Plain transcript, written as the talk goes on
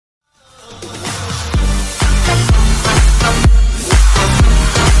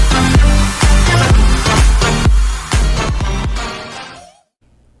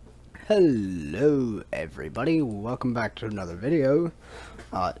Hello everybody, welcome back to another video.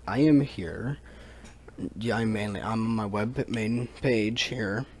 I am here. I'm on my web main page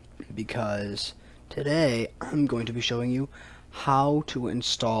here because today I'm going to be showing you how to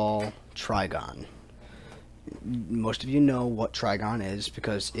install Trigon. Most of you know what Trigon is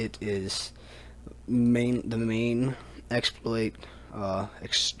because it is the main exploit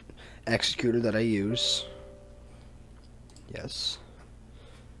executor that I use. Yes.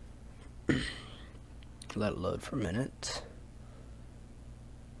 Let it load for a minute.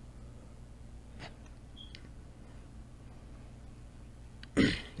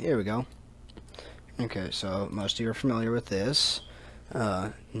 Here we go. Okay, so most of you are familiar with this.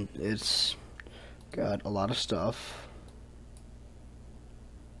 It's got a lot of stuff.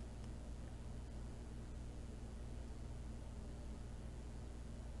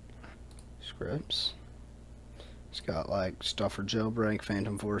 Scripts. It's got like stuff for jailbreak,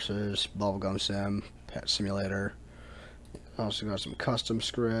 phantom forces, bubblegum sim, pet simulator. Also got some custom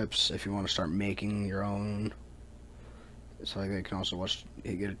scripts if you want to start making your own. It's like you can also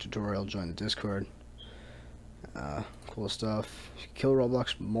get a tutorial, join the Discord. Cool stuff. Kill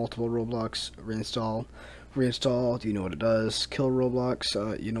Roblox, multiple Roblox, reinstall. Reinstall, do you know what it does? Kill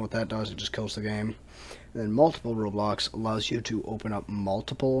Roblox, you know what that does, it just kills the game. And then multiple Roblox allows you to open up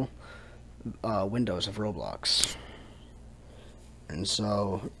multiple windows of Roblox. And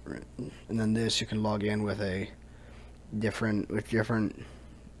so, and then this you can log in with different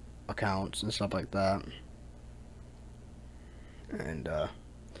accounts and stuff like that. And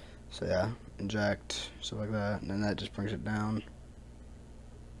so yeah, inject, stuff like that, and then that just brings it down.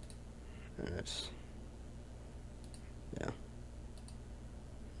 And it's, yeah.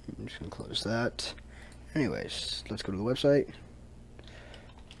 I'm just gonna close that. Anyways, let's go to the website.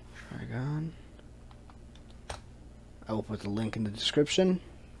 Trigon. I will put the link in the description.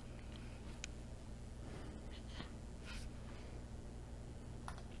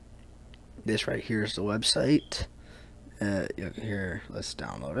 This right here is the website. Here, let's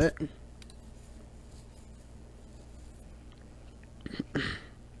download it.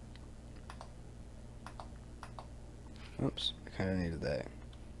 Oops, I kind of needed that.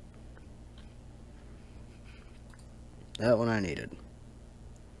 That one I needed.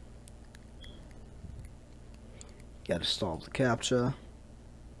 Got to install the CAPTCHA.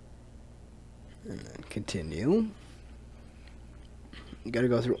 And then continue. You got to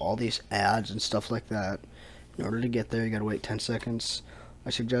go through all these ads and stuff like that. In order to get there, you got to wait 10 seconds.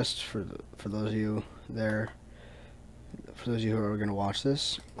 I suggest for those of you there, for those of you who are going to watch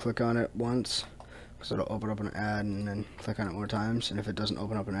this, click on it once, because it'll open up an ad, and then click on it more times. And if it doesn't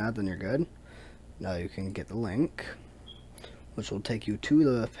open up an ad, then you're good. Now you can get the link, which will take you to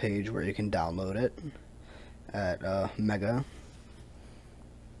the page where you can download it at Mega.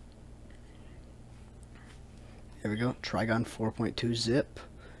 Here we go, Trigon 4.2 zip,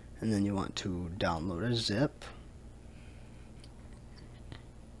 and then you want to download a zip.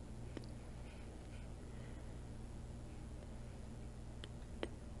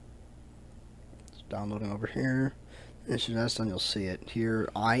 It's downloading over here. As soon as that's done, you'll see it here.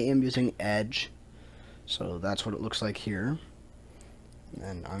 I am using Edge, so that's what it looks like here.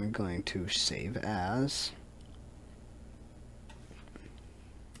 And I'm going to save as.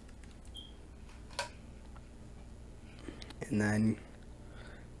 And then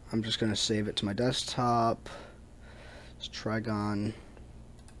I'm just going to save it to my desktop. It's Trigon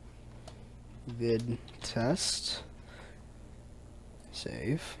vid test.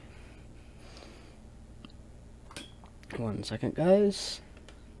 Save. 1 second, guys.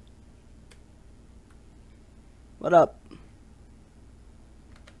 What up?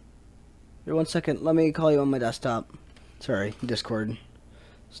 Here, 1 second. Let me call you on my desktop. Sorry, Discord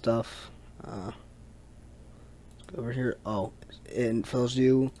stuff. Over here. Oh, and for those of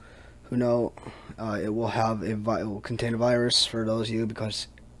you who know, it will contain a virus for those of you because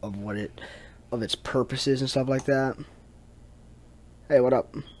of its purposes and stuff like that. Hey, what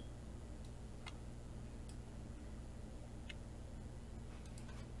up?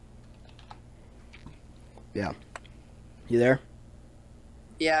 Yeah, you there?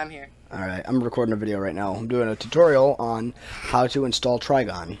 Yeah, I'm here. All right, I'm recording a video right now. I'm doing a tutorial on how to install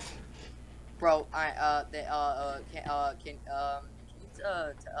Trigon. Bro, can you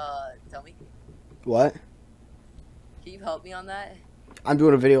tell me? What? Can you help me on that? I'm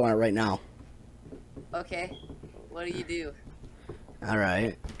doing a video on it right now. Okay. What do you do? All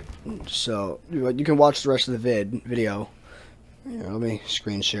right. So you can watch the rest of the video. Here, let me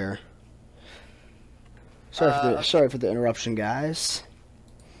screen share. Sorry for the interruption, guys.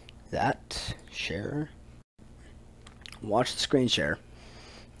 That share. Watch the screen share.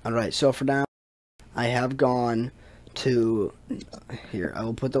 Alright, so for now, I have gone to, here, I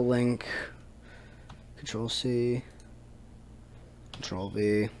will put the link, Control C, Control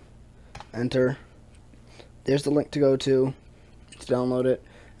V, enter. There's the link to go to download it.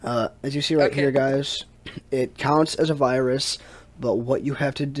 As you see right here, guys, it counts as a virus, but what you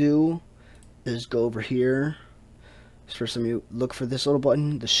have to do is go over here. For some of you, look for this little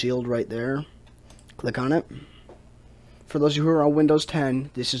button, the shield right there. Click on it. For those of you who are on Windows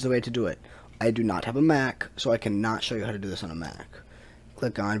 10, this is the way to do it. I do not have a Mac, so I cannot show you how to do this on a Mac.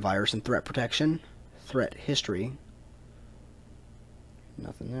 Click on Virus and Threat Protection, Threat History.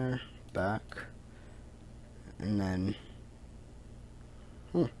 Nothing there. Back. And then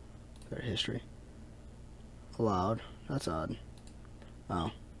Threat History. Allowed. That's odd.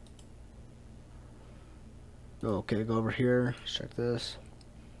 Oh. Okay, go over here. Let's check this.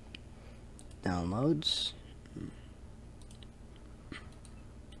 Downloads.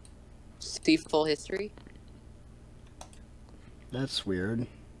 See full history. That's weird.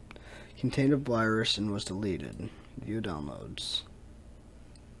 Contained a virus and was deleted. View downloads.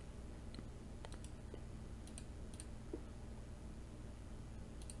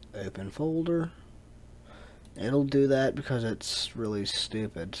 Open folder. It'll do that because it's really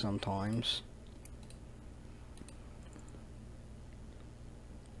stupid sometimes.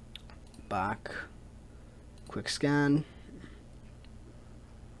 Back. Quick scan.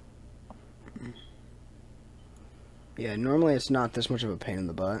 Yeah, normally it's not this much of a pain in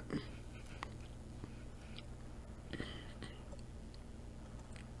the butt.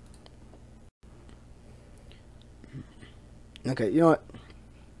 Okay, you know what?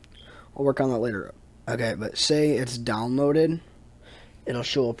 I'll work on that later. Okay, but say it's downloaded. It'll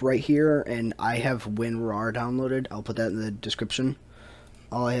show up right here, and I have WinRAR downloaded. I'll put that in the description.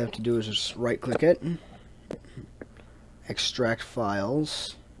 All I have to do is just right-click it. Extract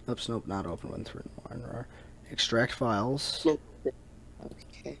files. Oops, nope, not open with WinRAR. Extract files.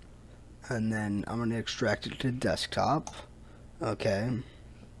 Okay. And then I'm going to extract it to desktop. Okay.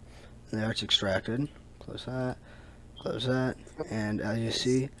 There it's extracted. Close that. Close that. And as you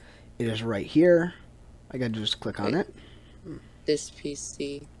see, it is right here. I got to just click on it. This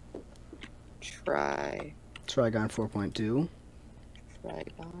PC. Trigon. 4.2.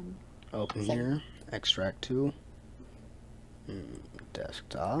 Trigon. Open here. Extract to.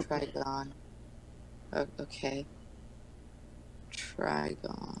 Desktop. Trigon. Okay.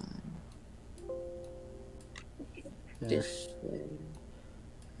 Trigon. Display.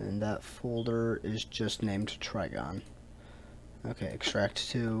 And that folder is just named Trigon. Okay, extract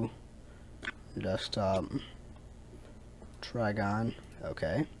to desktop. Trigon.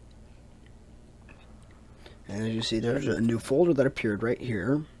 Okay. And as you see, there's a new folder that appeared right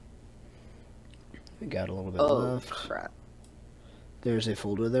here. We got a little bit left. Crap. There's a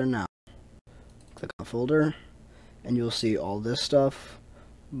folder there now. Click on folder, and you'll see all this stuff.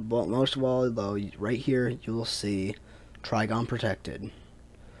 But most of all, though, right here, you'll see Trigon Protected.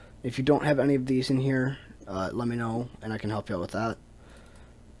 If you don't have any of these in here, let me know, and I can help you out with that.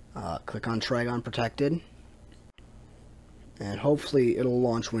 Click on Trigon Protected, and hopefully it'll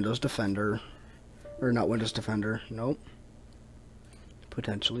launch Windows Defender. Or not Windows Defender, nope.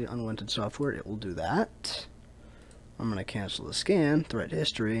 Potentially unwanted software, it will do that. I'm going to cancel the scan, threat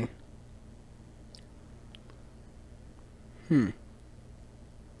history.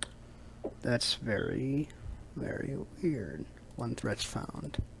 That's very, very weird. One threat's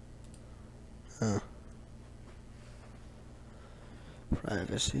found.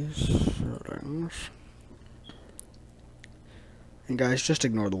 Privacy settings. And guys, just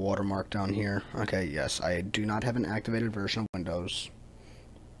ignore the watermark down here. Okay, yes, I do not have an activated version of Windows.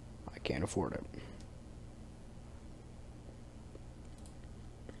 I can't afford it.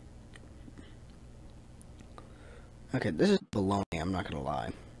 Okay, this is baloney, I'm not gonna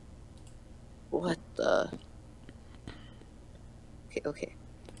lie. What the? Okay.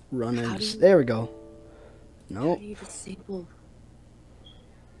 Run in. There we go. Nope. How do you disable?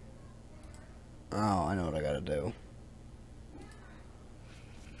 Oh, I know what I gotta do.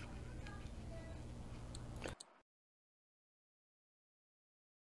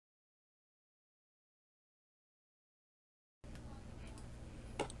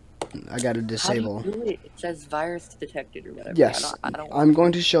 I gotta disable. How do you do it? It says virus detected or whatever. Yes, I don't I'm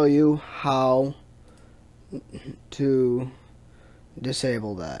going to show you how to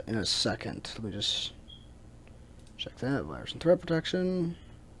disable that in a second. Let me just check that. Virus and threat protection.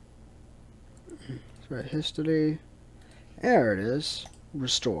 Threat history. There it is.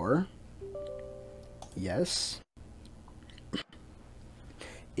 Restore. Yes.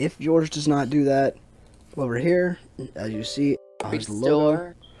 If yours does not do that, over here, as you see, has the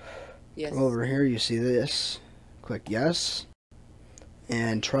logo. Yes. Come over here, you see this. Click yes.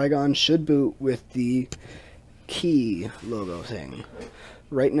 And Trigon should boot with the key logo thing.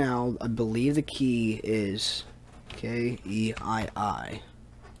 Right now, I believe the key is KEII.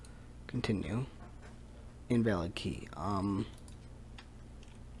 Continue. Invalid key.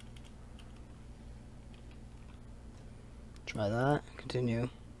 Try that. Continue.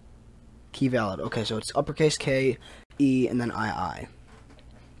 Key valid. Okay, so it's uppercase K, E, and then II.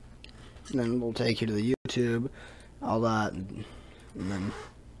 And then we'll take you to the YouTube, all that, and then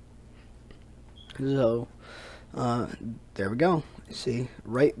so there we go. See,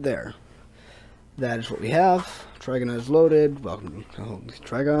 right there. That is what we have. Trigon is loaded. Welcome to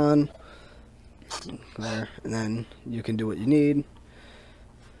Trigon. There, and then you can do what you need.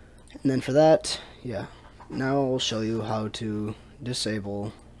 And then for that, yeah. Now I'll show you how to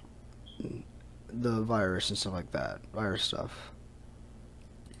disable the virus and stuff like that. Virus stuff.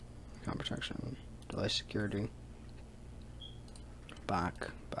 Account protection. Device security. Back.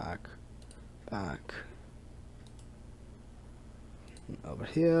 Over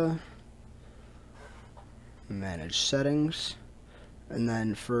here. Manage settings. And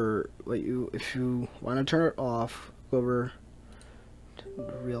then for if you want to turn it off, go over to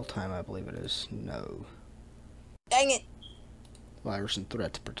real time, I believe it is. No. Dang it! Virus and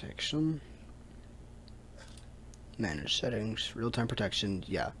threat protection. Manage settings, real time protection,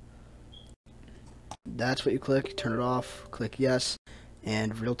 yeah. That's what you click, turn it off, click yes,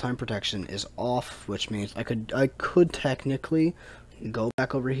 and real time protection is off, which means I could technically go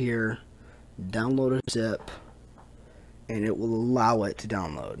back over here, download a zip, and it will allow it to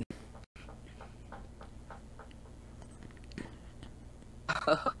download.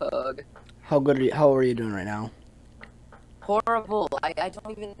 How are you doing right now? Horrible. I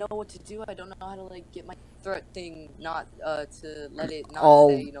don't even know what to do. I don't know how to like get my threat thing not to let it not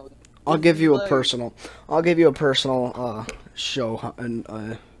say, you know. I'll give you a personal show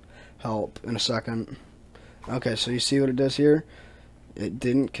and help in a second. Okay, so you see what it does here? It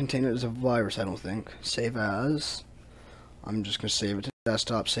didn't contain it as a virus, I don't think. Save as. I'm just gonna save it to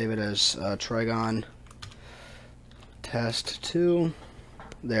desktop. Save it as Trigon test 2.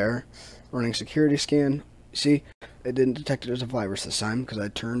 There, running security scan. See, it didn't detect it as a virus this time because I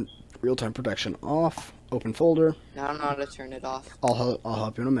turned real-time protection off. Open folder. Now I don't know how to turn it off. I'll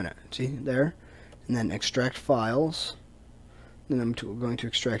help you in a minute. See there, and then extract files. Then I'm going to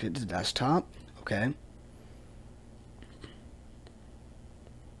extract it to desktop. Okay.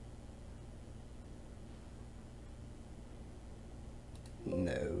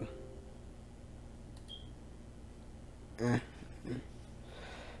 No.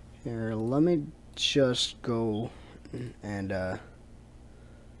 Here, let me just go and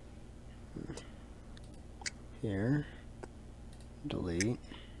here, delete.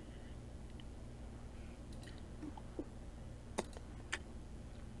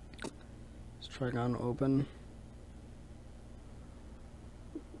 Let's Trigon open.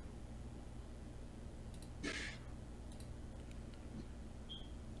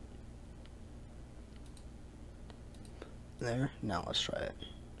 There, now let's try it.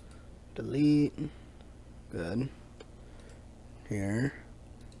 Delete. Good. Here.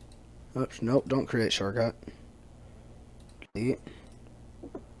 Oops, nope, don't create shortcut. Delete.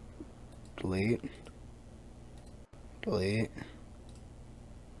 Delete. Delete.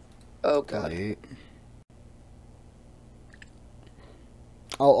 Oh god. Delete.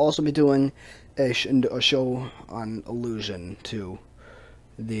 I'll also be doing a show on Illusion too.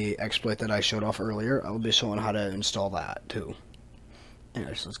 The exploit that I showed off earlier. I will be showing how to install that too.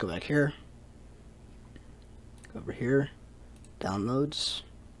 Anyways, let's go back here. Over here. Downloads.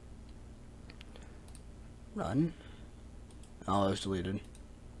 Run. Oh, it was deleted.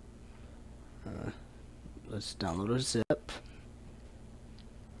 Let's download a zip.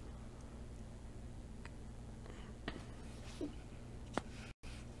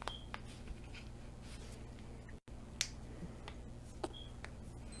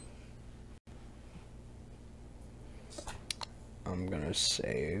 I'm gonna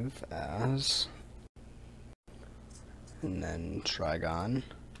save as, and then Trigon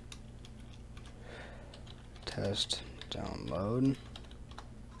test download,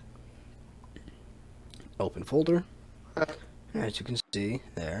 open folder. As you can see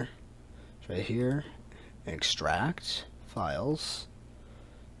there, it's right here, extract files,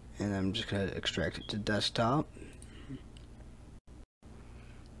 and I'm just gonna extract it to desktop.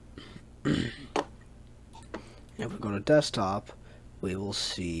 If we go to desktop, we will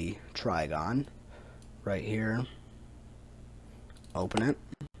see Trigon right here. Open it.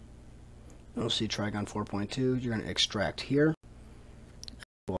 You'll see Trigon 4.2. You're going to extract here.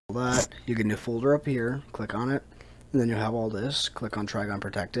 All that. You get a new folder up here, click on it, and then you have all this. Click on Trigon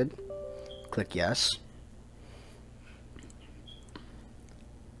Protected, click yes.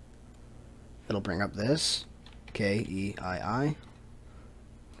 It'll bring up this, KEII,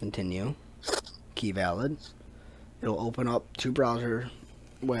 continue, key valid. It'll open up two browser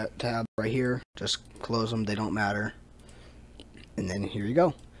web tabs right here. Just close them, they don't matter. And then here you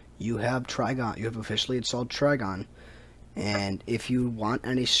go. You have Trigon. You have officially installed Trigon. And if you want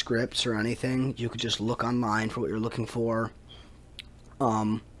any scripts or anything, you could just look online for what you're looking for.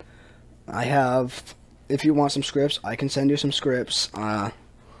 I have, if you want some scripts, I can send you some scripts.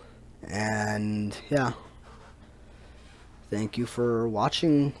 And yeah, thank you for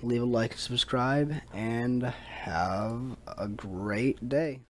watching. Leave a like and subscribe, and have a great day.